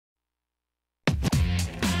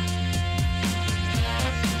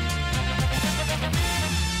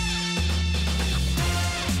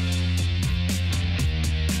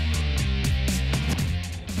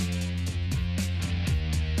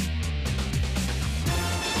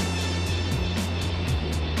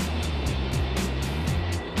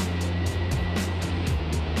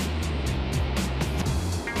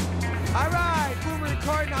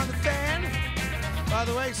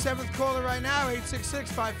Okay, seventh caller right now,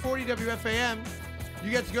 866-540-WFAM.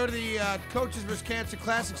 You get to go to the Coaches vs. Cancer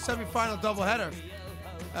Classic semifinal doubleheader.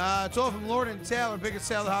 It's all from Lord & Taylor, biggest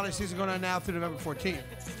sale of the holiday season going on now through November 14th.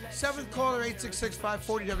 Seventh caller,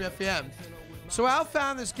 866-540-WFAM. So Al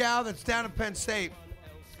found this gal that's down at Penn State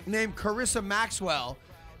named Carissa Maxwell.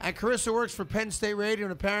 And Carissa works for Penn State Radio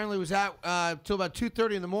and apparently was out till about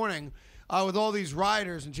 2:30 in the morning with all these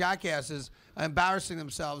rioters and jackasses embarrassing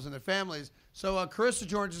themselves and their families. So Carissa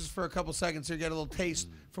joins us for a couple seconds here, get a little taste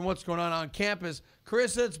from what's going on campus.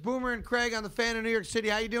 Carissa, it's Boomer and Craig on the Fan in New York City.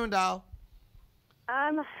 How you doing, doll?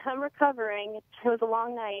 I'm recovering. It was a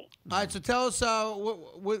long night. All right, so tell us,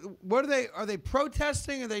 what are they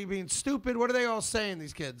protesting? Are they being stupid? What are they all saying,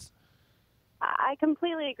 these kids? I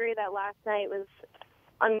completely agree that last night was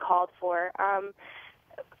uncalled for.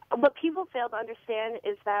 What people fail to understand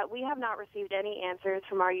is that we have not received any answers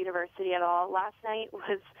from our university at all. Last night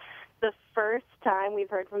was the first time we've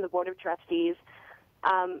heard from the Board of Trustees,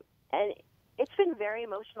 and it's been very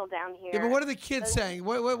emotional down here. Yeah, but what are the kids saying?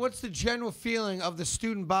 What's the general feeling of the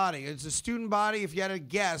student body? Is the student body, if you had to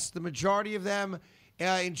guess, the majority of them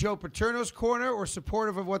in Joe Paterno's corner or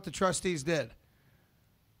supportive of what the trustees did?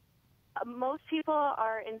 Most people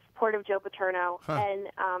are in support of Joe Paterno, and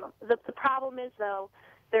the problem is, though,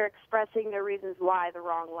 they're expressing their reasons why the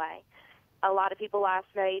wrong way. A lot of people last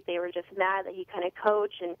night, they were just mad that he kind of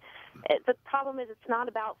coached, and the problem is it's not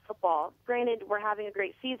about football. Granted, we're having a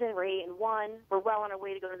great season. We're 8-1. We're well on our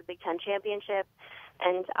way to go to the Big Ten championship,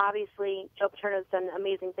 and obviously Joe Paterno's done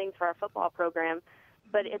amazing things for our football program,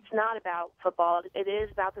 but it's not about football. It is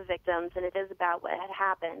about the victims, and it is about what had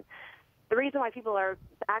happened. The reason why people are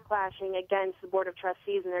backlashing against the Board of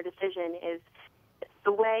Trustees and their decision is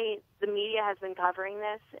the way the media has been covering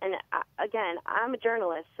this. And again, I'm a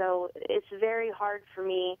journalist, so it's very hard for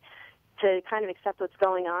me to kind of accept what's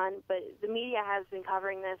going on. But the media has been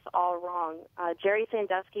covering this all wrong. Jerry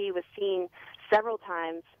Sandusky was seen several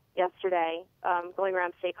times yesterday going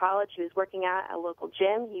around State College. He was working out at a local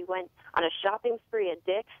gym. He went on a shopping spree at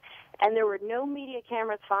Dick's, and there were no media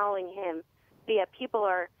cameras following him. But yet people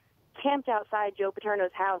are camped outside Joe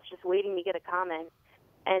Paterno's house just waiting to get a comment.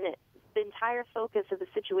 And the entire focus of the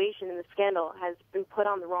situation and the scandal has been put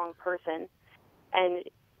on the wrong person. And,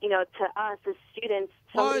 you know, to us as students...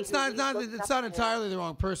 Well, it's not entirely the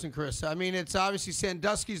wrong person, Chris. I mean, it's obviously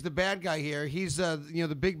Sandusky's the bad guy here. He's,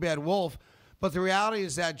 the big bad wolf. But the reality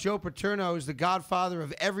is that Joe Paterno is the godfather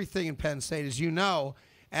of everything in Penn State, as you know.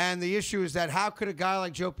 And the issue is that how could a guy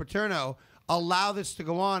like Joe Paterno allow this to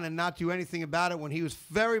go on and not do anything about it when he was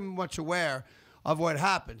very much aware of what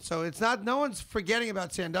happened? So it's not, no one's forgetting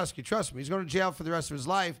about Sandusky. Trust me, he's going to jail for the rest of his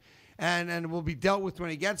life and will be dealt with when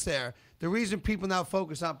he gets there. The reason people now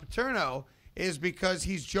focus on Paterno is because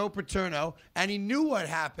he's Joe Paterno and he knew what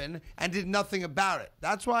happened and did nothing about it.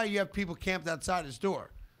 That's why you have people camped outside his door.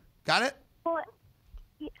 Got it? Well,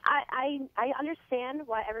 I understand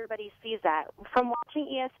why everybody sees that. From watching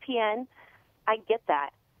ESPN, I get that.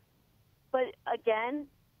 But again,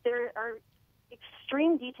 there are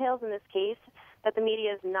extreme details in this case that the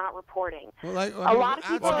media is not reporting. Well, a lot of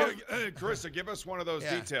people... Carissa, give us one of those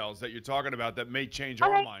details that you're talking about that may change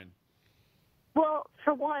Okay. our mind. Well,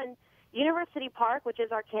 for one, University Park, which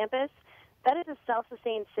is our campus, that is a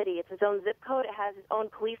self-sustained city. It's its own zip code. It has its own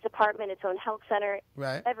police department, its own health center,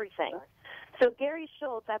 everything. So Gary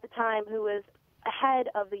Schultz, at the time, who was head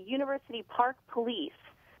of the University Park Police,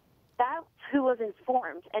 that's who was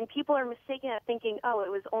informed. And people are mistaken at thinking, oh, it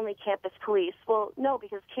was only campus police. Well, no,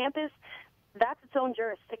 because campus, that's its own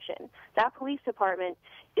jurisdiction. That police department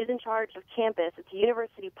is in charge of campus. It's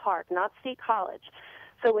University Park, not State College.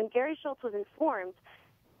 So when Gary Schultz was informed,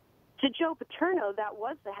 to Joe Paterno, that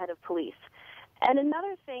was the head of police. And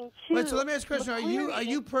another thing, too... Wait, so let me ask a question. Are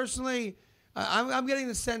you personally... I'm getting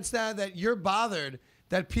the sense that you're bothered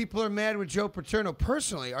that people are mad with Joe Paterno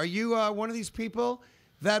personally. Are you one of these people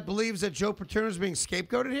that believes that Joe Paterno is being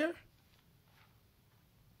scapegoated here?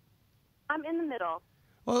 I'm in the middle.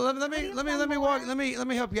 Well, let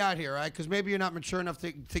me help you out here, all right? Because maybe you're not mature enough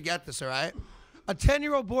to get this, all right? A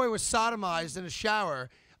 10-year-old boy was sodomized in a shower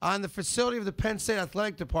on the facility of the Penn State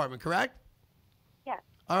Athletic Department, correct? Yes.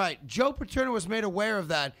 All right. Joe Paterno was made aware of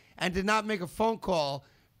that and did not make a phone call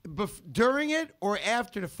during it or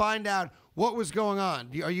after to find out what was going on.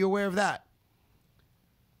 Are you aware of that?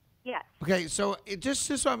 Yes. Okay, so just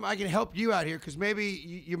so I can help you out here, because maybe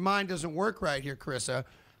your mind doesn't work right here, Carissa.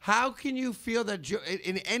 How can you feel that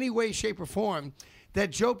in any way, shape, or form that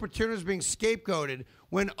Joe Paterno is being scapegoated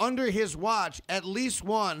when under his watch at least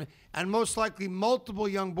one and most likely multiple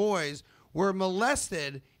young boys were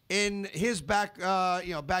molested in his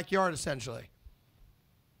backyard, essentially?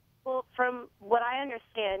 Well, from what I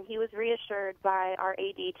understand, he was reassured by our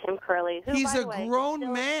AD, Tim Curley. Who, He's by a the way,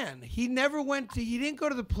 grown man. He never he didn't go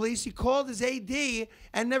to the police. He called his AD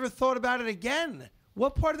and never thought about it again.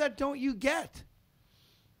 What part of that don't you get?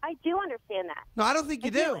 I do understand that. No, I don't think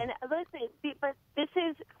you do. And listen, but this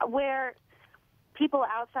is where people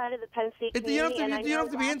outside of the Penn State community, you don't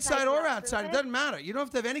have to be inside or outside. It doesn't matter. You don't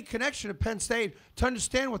have to have any connection to Penn State to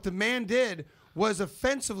understand what the man did was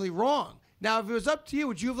offensively wrong. Now, if it was up to you,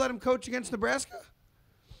 would you have let him coach against Nebraska?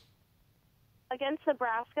 Against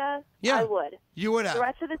Nebraska, yeah, I would. You would have. The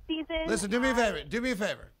rest of the season. Listen, do me a favor. Do me a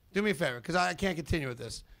favor. Do me a favor, because I can't continue with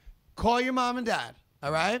this. Call your mom and dad,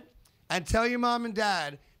 all right? And tell your mom and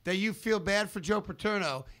dad that you feel bad for Joe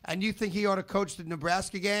Paterno and you think he ought to coach the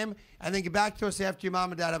Nebraska game, and then get back to us after your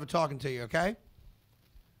mom and dad have a talking to you, okay?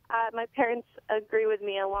 My parents agree with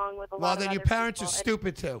me, along with a lot of Well, then other your parents people. are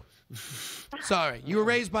stupid, too. Sorry. You were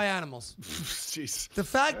raised by animals. Jeez. The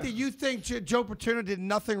fact that you think Joe Paterno did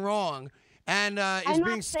nothing wrong and is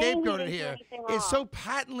being scapegoated here is so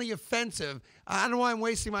patently offensive. I don't know why I'm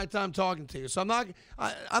wasting my time talking to you. So I'm not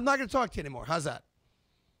going to talk to you anymore. How's that?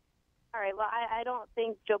 All right. Well, I don't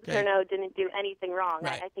think Joe Paterno didn't do anything wrong.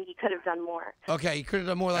 Right. I think he could have done more. Okay, he could have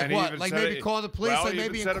done more. Like what? Like maybe call the police? Well, like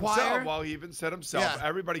maybe he inquire? He even said himself. Yeah.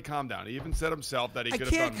 Everybody calm down. He even said himself that he could have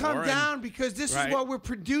done more. I can't come down because this is what we're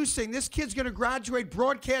producing. This kid's going to graduate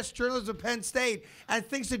broadcast journalism at Penn State and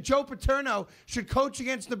thinks that Joe Paterno should coach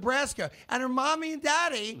against Nebraska. And her mommy and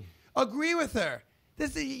daddy agree with her.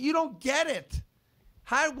 You don't get it.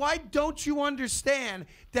 Why don't you understand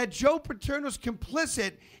that Joe Paterno's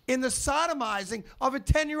complicit in the sodomizing of a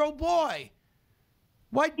 10-year-old boy?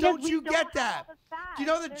 Why don't you get that? Do you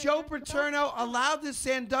know that Joe Paterno allowed this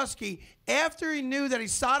Sandusky, after he knew that he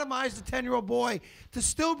sodomized a 10-year-old boy, to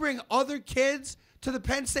still bring other kids to the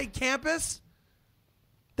Penn State campus?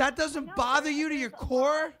 That doesn't bother you to your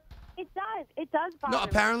core? It does. It does bother No,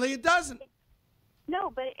 apparently it doesn't. No,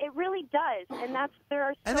 but it really does, and there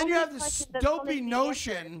are. And then you have this dopey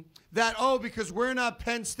notion that, because we're not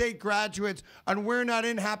Penn State graduates and we're not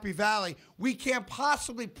in Happy Valley, we can't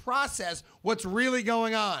possibly process what's really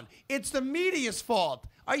going on. It's the media's fault.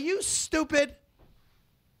 Are you stupid?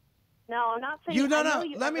 No, I'm not saying.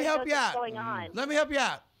 Let me help you out. Let me help you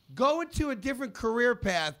out. Go into a different career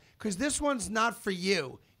path because this one's not for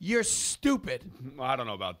you. You're stupid. I don't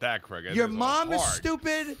know about that, Craig. Your mom is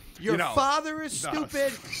stupid. Your father is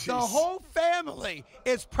stupid. The whole family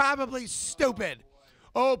is probably stupid.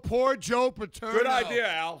 Oh, poor Joe Paterno. Good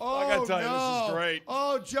idea, Al. I got to tell you, this is great.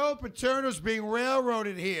 Oh, Joe Paterno's being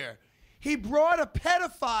railroaded here. He brought a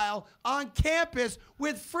pedophile on campus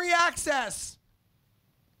with free access.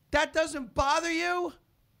 That doesn't bother you?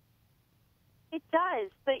 It does,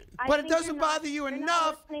 but it doesn't bother you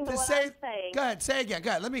enough to say. Go ahead, say again.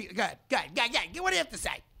 Go ahead. Go ahead. What do you have to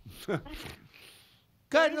say? Go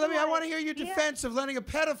ahead. I want to hear your defense of letting a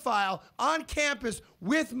pedophile on campus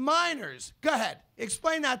with minors. Go ahead.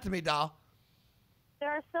 Explain that to me, doll.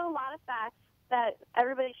 There are still a lot of facts that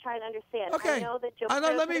everybody's trying to understand. Okay. I know that Joe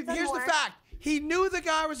here's the fact. He knew the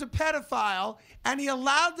guy was a pedophile, and he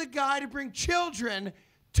allowed the guy to bring children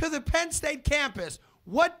to the Penn State campus.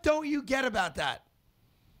 What don't you get about that?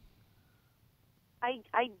 I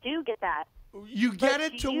do get that. You get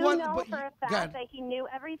it to what? Do you know for a fact that he knew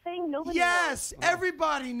everything? Nobody knows. knows.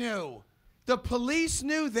 Everybody knew. The police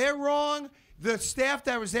knew they're wrong. The staff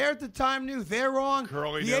that was there at the time knew they're wrong.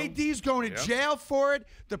 The AD's going to jail for it.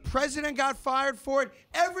 The president got fired for it.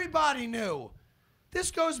 Everybody knew. This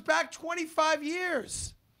goes back 25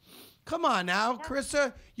 years. Come on now,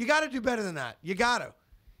 Carissa. You got to do better than that. You got to.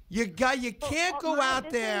 You can't go out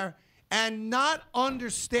there and not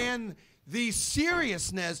understand the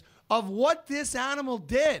seriousness of what this animal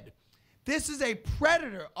did. This is a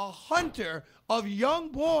predator, a hunter of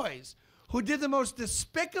young boys who did the most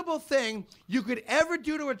despicable thing you could ever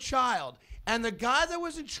do to a child. And the guy that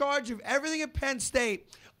was in charge of everything at Penn State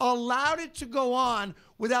allowed it to go on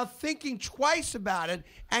without thinking twice about it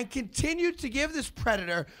and continued to give this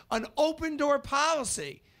predator an open door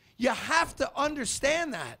policy. You have to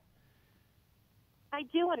understand that. I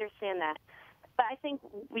do understand that. But I think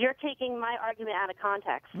you're taking my argument out of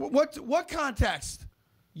context. What context?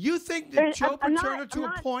 You think that Joe Paterno to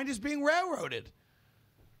a point is being railroaded?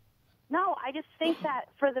 No, I just think that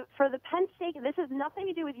for the Penn State, this has nothing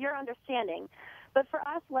to do with your understanding. But for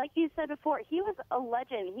us, like you said before, he was a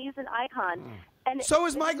legend. He's an icon. And so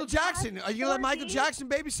is Michael Jackson. Are you going to let Michael Jackson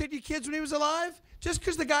babysit your kids when he was alive? Just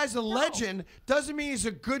because the guy's a legend doesn't mean he's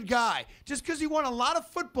a good guy. Just because he won a lot of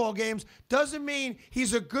football games doesn't mean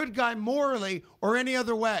he's a good guy morally or any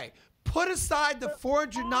other way. put aside the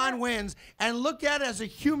 409 wins and look at it as a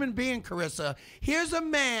human being, Carissa. Here's a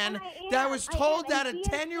man that was told that a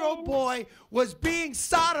 10-year-old boy was being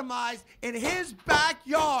sodomized in his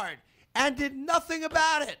backyard and did nothing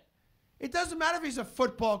about it. It doesn't matter if he's a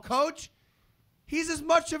football coach. He's as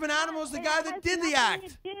much of an animal as the guy that did the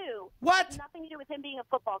act. What? It has nothing to do with him being a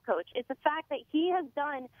football coach. It's the fact that he has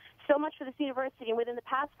done so much for this university, and within the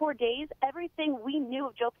past 4 days, everything we knew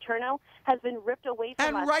of Joe Paterno has been ripped away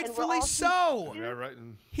from us. And rightfully so. Yeah, right.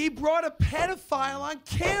 He brought a pedophile on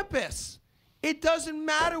campus. It doesn't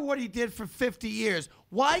matter what he did for 50 years.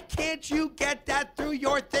 Why can't you get that through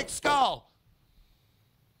your thick skull?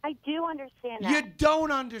 I do understand that. You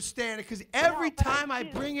don't understand it because every time I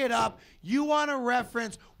bring it up, you want to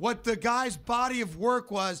reference what the guy's body of work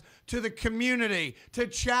was to the community, to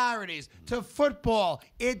charities, to football.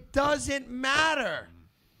 It doesn't matter.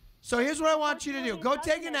 So here's what I want you to do. Go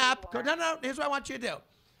take a nap. No. Here's what I want you to do.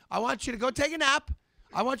 I want you to go take a nap.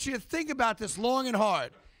 I want you to think about this long and hard.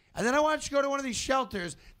 And then I want you to go to one of these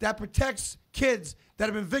shelters that protects kids that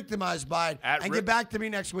have been victimized by it and get back to me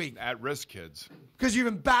next week. At-risk kids. Because you've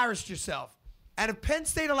embarrassed yourself. And if Penn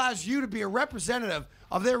State allows you to be a representative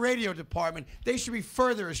of their radio department, they should be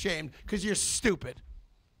further ashamed because you're stupid.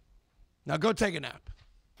 Now go take a nap.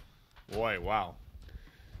 Boy, wow.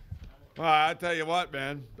 Well, I tell you what,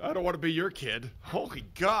 man. I don't want to be your kid. Holy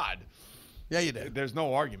God. Yeah, you did. There's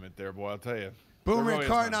no argument there, boy, I'll tell you. Boomer and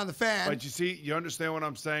Carton on the fan. But you see, you understand what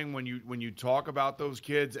I'm saying? When you talk about those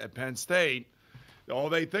kids at Penn State, all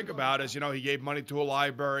they think about is, he gave money to a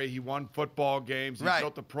library, he won football games, he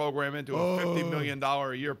built the program into a $50 million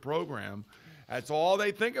a year program. That's all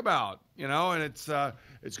they think about, and it's going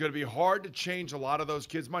to be hard to change a lot of those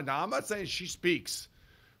kids' minds. Now, I'm not saying she speaks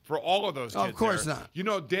for all of those kids. Of course not. You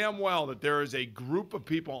know damn well that there is a group of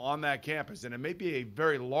people on that campus, and it may be a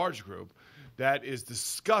very large group, that is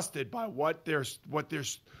disgusted by what their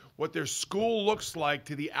school looks like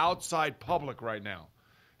to the outside public right now.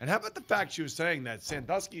 And how about the fact she was saying that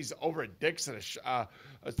Sandusky's over at Dixon?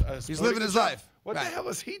 He's living his life. What the hell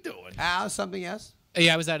is he doing? Something else?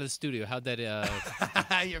 Yeah, I was out of the studio. How'd that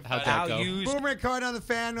go? Boomer and Carton on the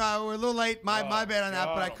fan. We're a little late. My bad on that,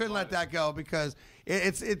 but I couldn't let that go because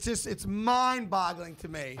it's mind-boggling to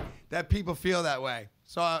me that people feel that way.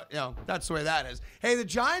 So, that's the way that is. Hey, the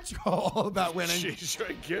Giants are all about winning. Jeez, you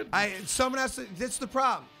ain't kidding. Someone has to. That's the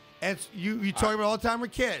problem. And you talk about all the time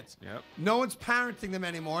with kids. Yep. No one's parenting them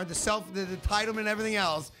anymore. The entitlement and everything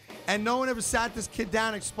else. And no one ever sat this kid down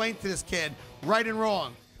and explained to this kid right and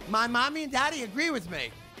wrong. My mommy and daddy agree with me.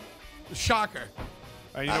 Shocker.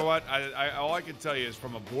 You know what? All I can tell you is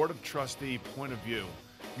from a board of trustee point of view,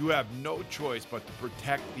 you have no choice but to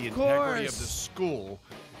protect the integrity of the school.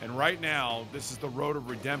 And right now, this is the road of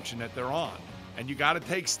redemption that they're on. And you got to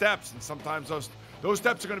take steps. And sometimes those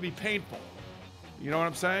steps are going to be painful. You know what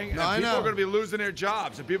I'm saying? No, and people are going to be losing their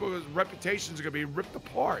jobs. And people's reputations are going to be ripped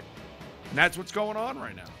apart. And that's what's going on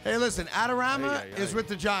right now. Hey, listen, Adorama is with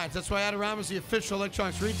the Giants. That's why Adorama is the official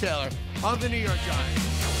electronics retailer of the New York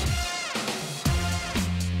Giants.